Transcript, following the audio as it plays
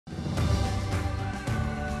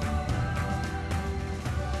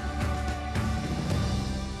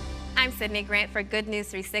I'm Sydney Grant for Good News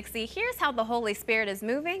 360. Here's how the Holy Spirit is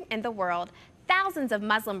moving in the world. Thousands of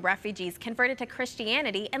Muslim refugees converted to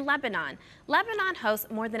Christianity in Lebanon. Lebanon hosts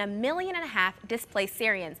more than 1.5 million displaced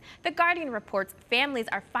Syrians. The Guardian reports families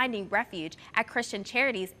are finding refuge at Christian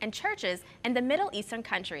charities and churches in the Middle Eastern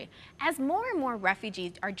country. As more and more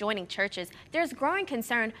refugees are joining churches, there's growing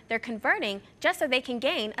concern they're converting just so they can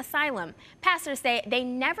gain asylum. Pastors say they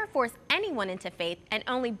never force anyone into faith and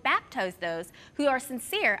only baptize those who are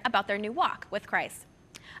sincere about their new walk with Christ.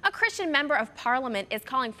 A Christian member of Parliament is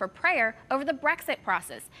calling for prayer over the Brexit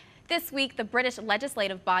process. This week, the British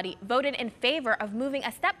legislative body voted in favor of moving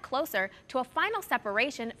a step closer to a final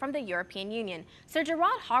separation from the European Union. Sir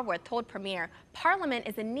Gerald Haworth told Premier, Parliament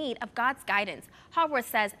is in need of God's guidance. Haworth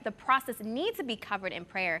says the process needs to be covered in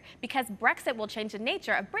prayer because Brexit will change the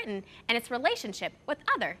nature of Britain and its relationship with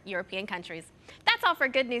other European countries. That's all for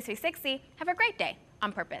Good News 360. Have a great day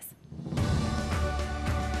on purpose.